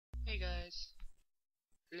Hey guys.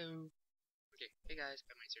 Hello. Okay, hey guys,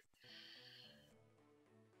 I'm Miser.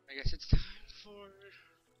 I guess it's time for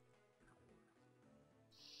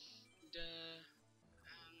the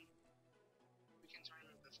weekend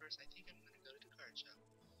tournament, but first I think I'm gonna go to the card shop.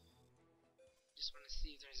 Just wanna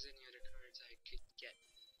see if there's any other cards I could get.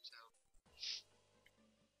 So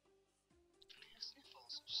Sniff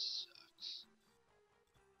also sucks.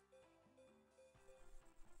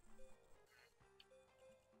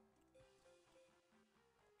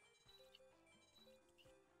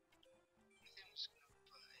 I think I'm just gonna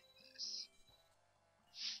buy this.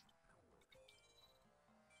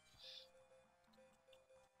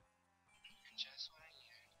 And just what I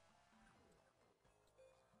need.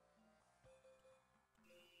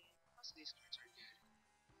 Most of these cards are good.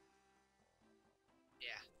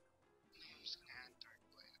 Yeah. I'm just gonna add Dark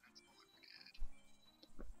Blade, that's all I'm gonna add.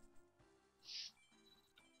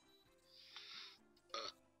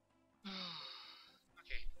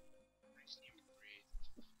 Okay. I just need to breathe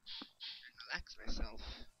and relax myself.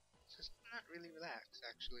 Because I'm not really relaxed,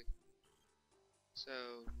 actually.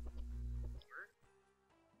 So, or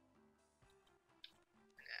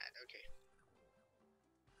an ad, okay.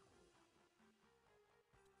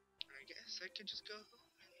 I guess I could just go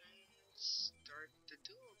home and then start the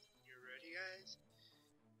duel. You ready, guys?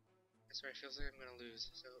 I swear, it feels like I'm gonna lose.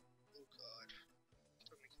 So, oh god.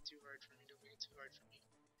 Don't make it too hard for me, don't make it too hard for me.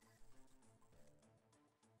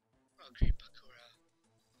 Oh, great Bakura.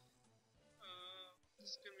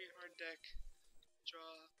 This is gonna be a hard deck. Draw,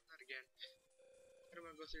 not again. I don't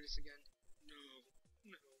wanna go through this again. No,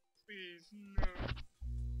 no, please, no.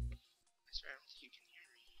 I swear, I don't think you can hear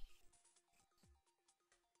me.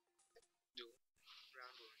 Duel.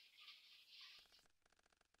 Round one.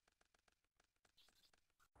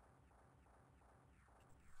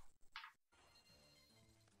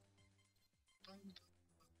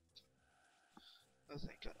 Oh,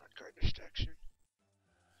 thank God, not card distraction.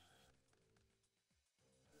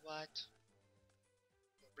 What?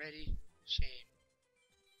 Already? Shame.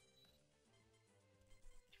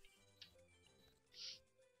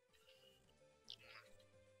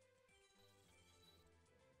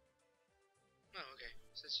 Oh, okay.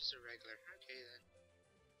 So it's just a regular. Okay, then.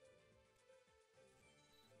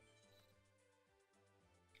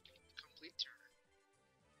 Complete turn.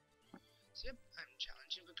 So, yep, I'm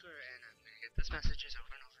challenging Bakura, and I'm gonna get this messages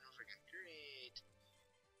over and over and over again. Great.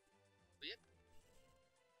 But, yep.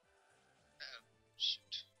 Oh,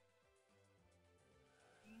 shoot.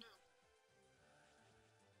 No.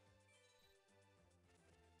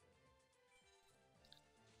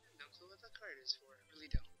 No clue what that card is for. I really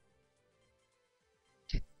don't.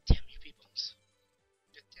 Damn you peoples.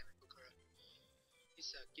 Damn it, Bakura. You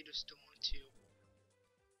suck. You just don't want to.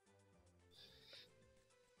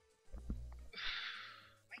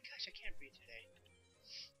 My gosh, I can't breathe today.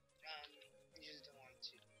 You just don't want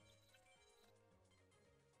to.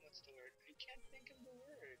 What's the word? I can't think of the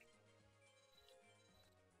word. Oh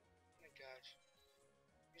my gosh.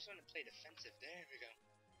 I just want to play defensive. There we go.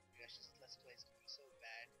 Gosh, this Let's Play is going so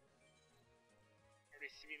bad.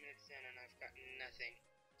 Already 3 minutes in and I've got nothing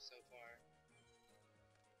so far.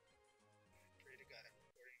 Pray to God I'm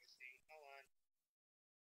recording this thing. Hold on.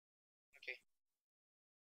 Okay.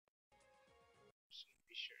 Just want to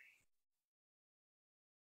be sure.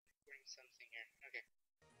 Recording something here. Okay.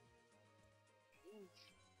 Move.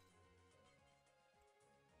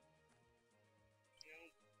 No.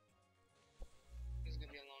 This is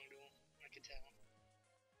gonna be a long duel. I can tell.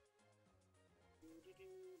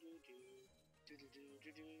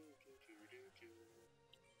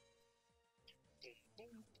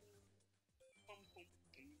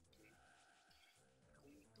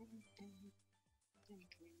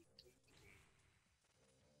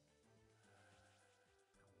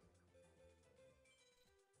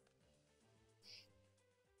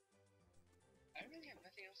 I really have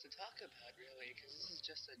nothing else to talk about, really, because this is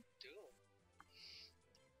just a duel.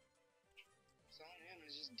 So all I am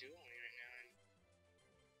is just dueling right now, and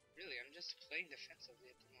really, I'm just playing defensively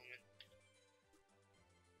at the moment.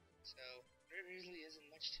 So, there really isn't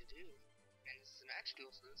much to do. And this is a match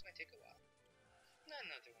duel, so this might take a while. Not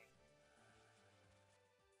another one.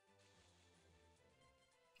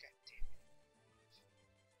 God damn it.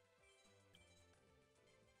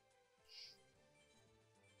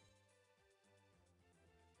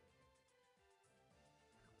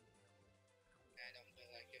 I don't really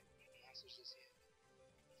like it. Monsters just yet.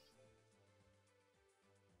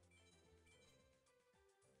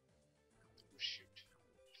 Oh shoot.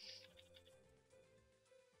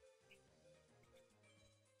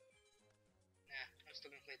 Nah, I'm still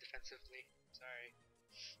gonna play defensively. Sorry.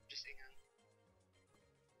 Just hang on.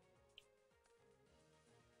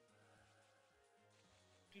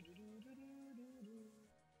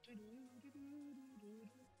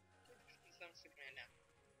 Some sick man now.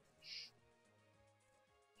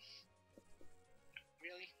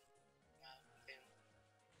 Really? Wow, damn.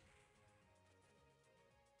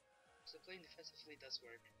 So playing defensively does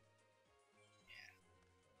work. Yeah.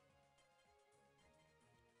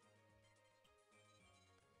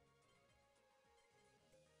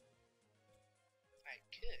 I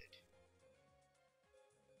could.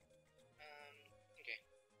 Okay.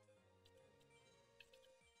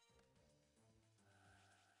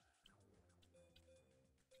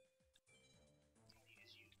 I'll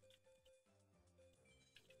use you.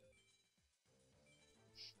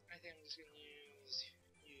 I think I'm just gonna use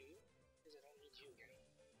you, because I don't need you again.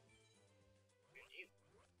 And you.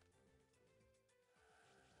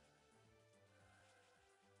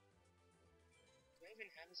 Do I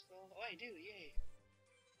even have a spell? Oh, I do, yay!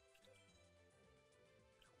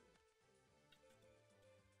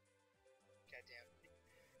 Goddamn.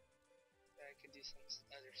 I could do some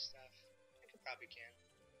other stuff. I could probably can.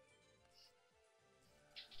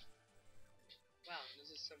 Wow,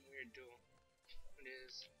 this is some weird duel. It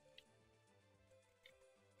is.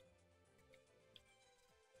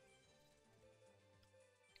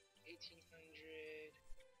 $1,800.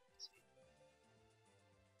 Let's see.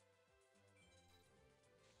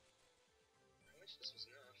 I wish this was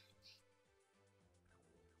enough.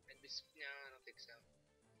 No, I don't think so.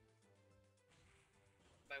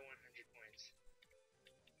 By 100 points.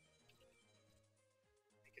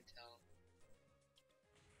 I could tell.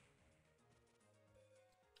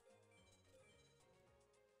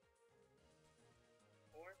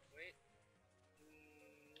 Or, wait.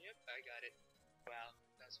 Yep, I got it. Wow,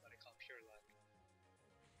 that's what I call pure luck.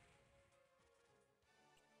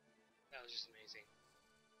 That was just amazing.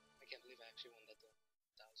 I can't believe I actually won that though.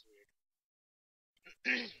 That was weird.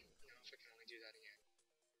 I don't know if I can only do that again.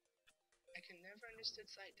 I can never understood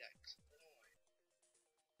side decks. I don't know why.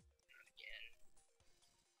 Not again.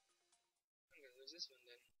 I'm gonna lose this one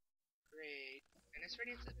then. Great. And it's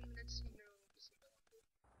ready in 7 minutes? No.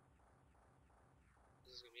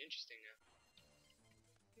 This is gonna be interesting now.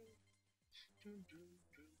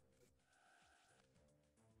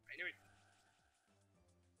 I knew it.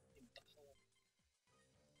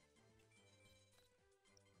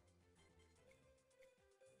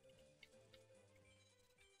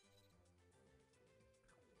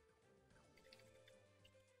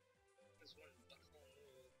 There's one buckle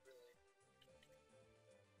move, really. 2,300.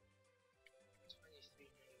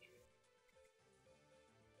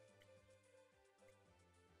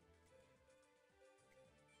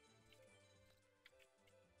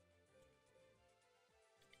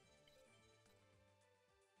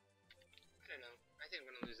 I don't know. I think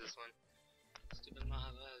I'm gonna lose this one. Stupid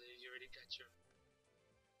Mahala, you already got your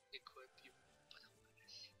equip, you butthole.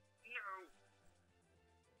 No!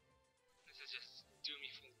 This is just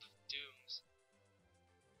doomy full of dooms.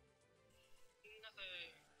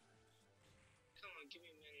 Nothing. Come on, give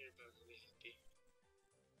me a minute or both, I'll be happy.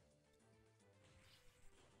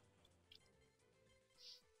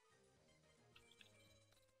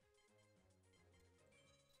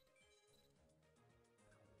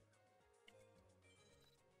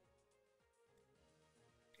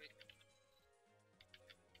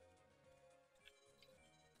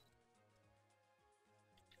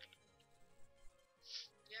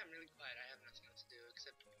 Yeah, I'm really quiet. I have nothing else to do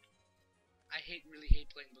except I really hate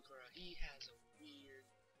playing Bakura. He has an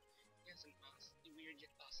awesome, weird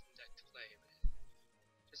yet awesome deck to play with.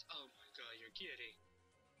 Just, oh my god, you're kidding.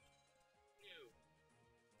 No.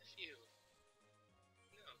 F you.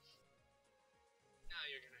 No. Now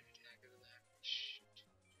you're gonna attack with that. Shoot.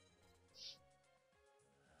 No.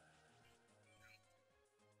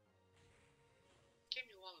 Give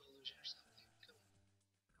me a wall of illusion or something. Come on.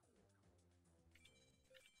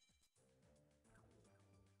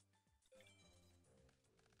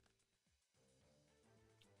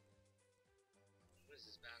 What is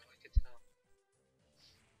this battle? I could tell.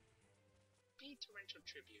 Be torrential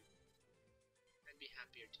tribute. I'd be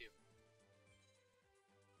happier too.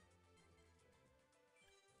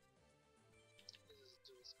 This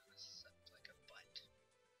duel's gonna suck like a butt.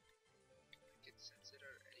 I can sense it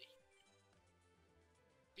already.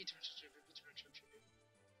 Be torrential tribute, be torrential tribute.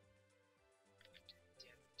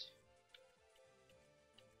 Damn it.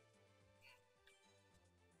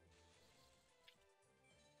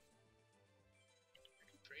 I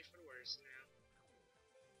can pray for the worst now.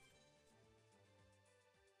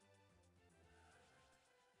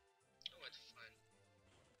 Oh, what fun.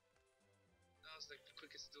 That was like the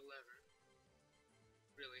quickest duel ever.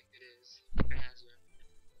 Really, it is. It has been.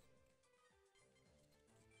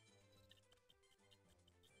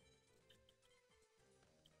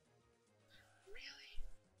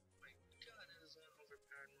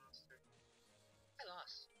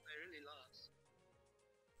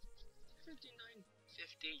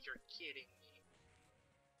 5950, you're kidding me.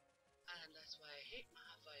 And that's why I hate my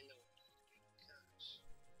Vilo. Gosh.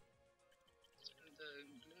 It's one of the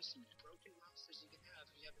most broken monsters you can have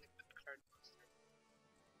if you have an equipped card monster.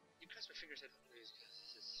 You cross my fingers I don't lose, because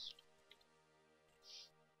this is...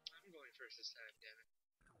 I'm going first this time, damn it.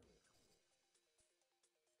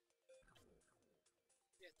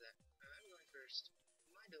 Get that. I'm going first.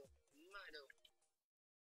 Mido. Mido.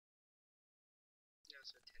 Now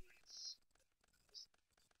so 10 minutes.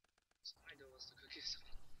 So Mido was the cookies.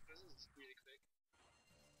 This is really quick.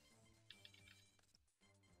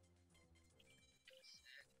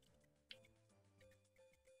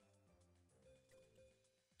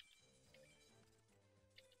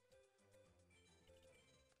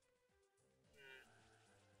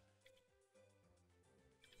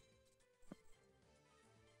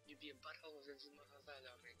 You'd be a butthole if this is my house,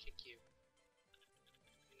 I'm gonna kick you.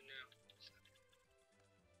 No.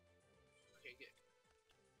 Okay, good.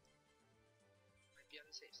 Might be on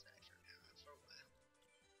the safe side for now, for a while.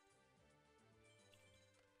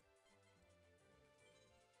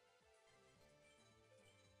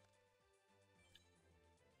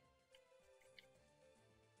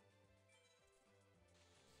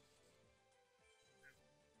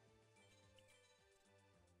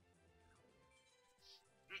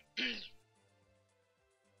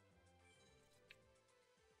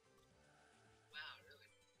 Wow,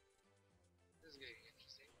 really? This is getting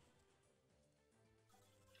interesting.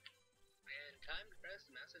 And time to press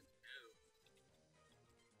the massive no.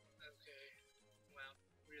 Okay. Wow,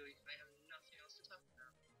 really, I have nothing else to talk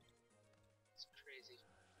about. It's crazy.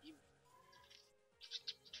 You...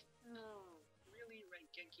 No. Really, right,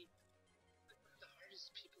 Genki? Like, one of the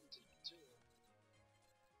hardest people to do.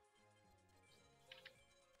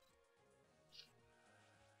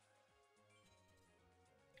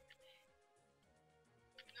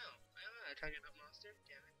 No, I'm not talking about monster,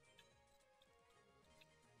 damn it.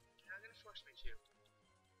 You're not gonna force me to.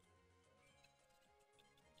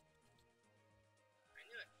 I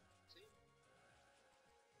knew it. See?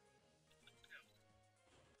 No.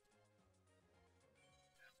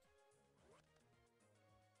 No.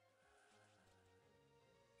 Oh,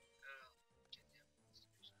 get down.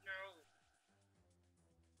 No!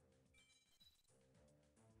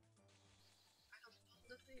 Out of all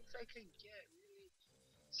the things I could get, really,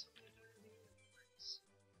 so many other unicorns.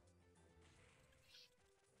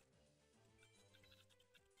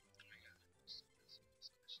 Oh my god, this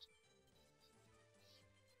question.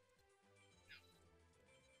 No.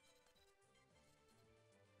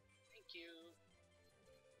 Thank you.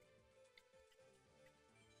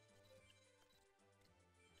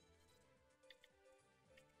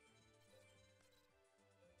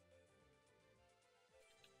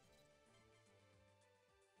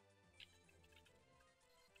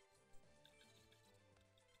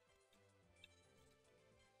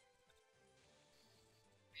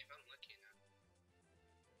 If I'm lucky enough.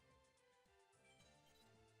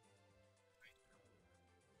 Right.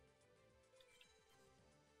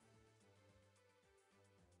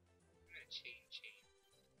 I'm gonna chain.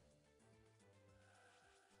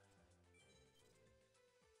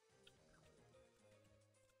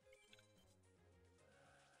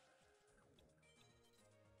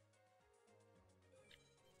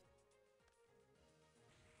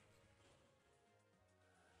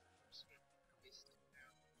 Just gonna paste it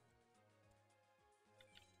now.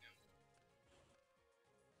 No.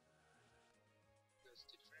 Goes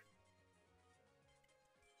different.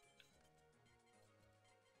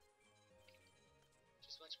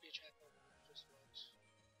 Just watch me trap up. Just watch.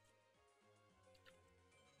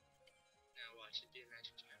 Now watch it be a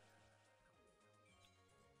magic gem.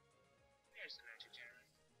 There's the magic gem.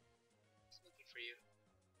 It's looking for you.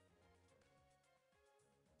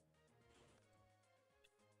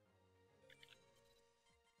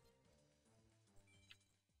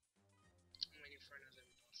 I'm waiting for another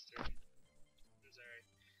monster. I'm sorry.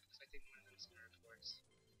 Because I think one of them's Nerf Force.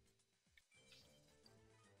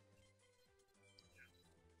 No.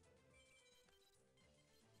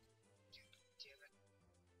 Damn it.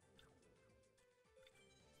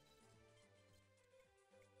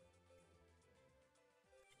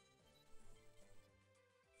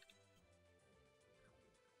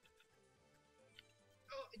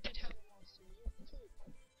 Oh, I did have a monster. Cool.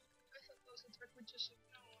 I thought that was a Dark Magician.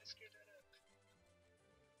 No, I screwed that up.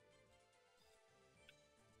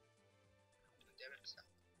 Oh, damn it, stop.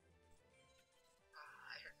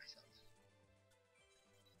 Ah, I hurt myself.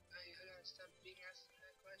 I gotta stop being asked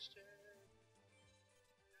that question.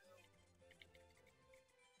 No.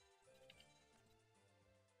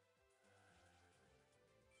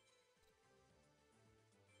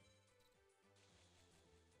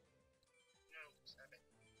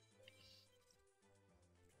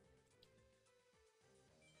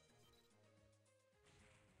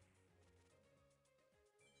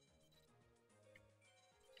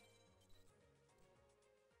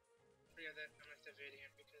 hear that, I'm activating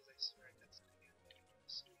it because I swear that's the end.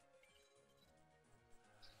 So,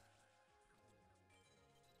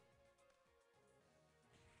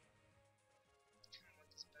 kind of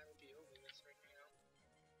want this battle to be over with right now.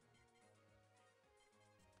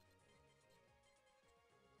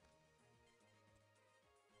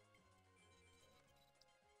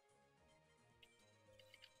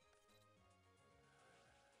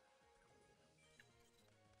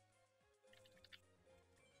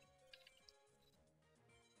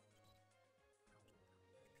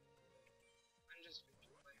 I'm just going to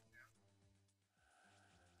play it now.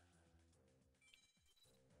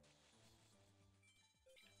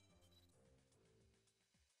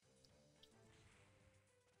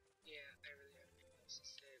 Yeah, I really have nothing else to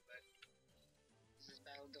say, but is this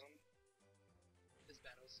battle done? This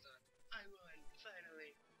battle's done. I won,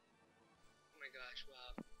 finally! Oh my gosh,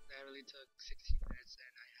 wow. That really took 16 minutes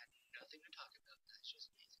and I had nothing to talk about. That's just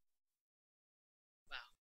amazing. Wow.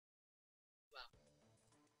 Wow.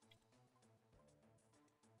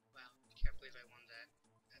 Wow. I can't believe I won that.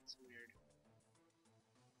 That's weird.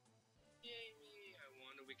 Yay me! I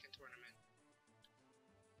won a weekend tournament.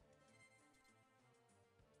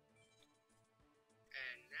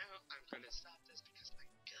 And now I'm gonna stop this because my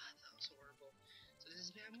god, that was horrible. So this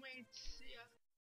is Van Wade. See ya!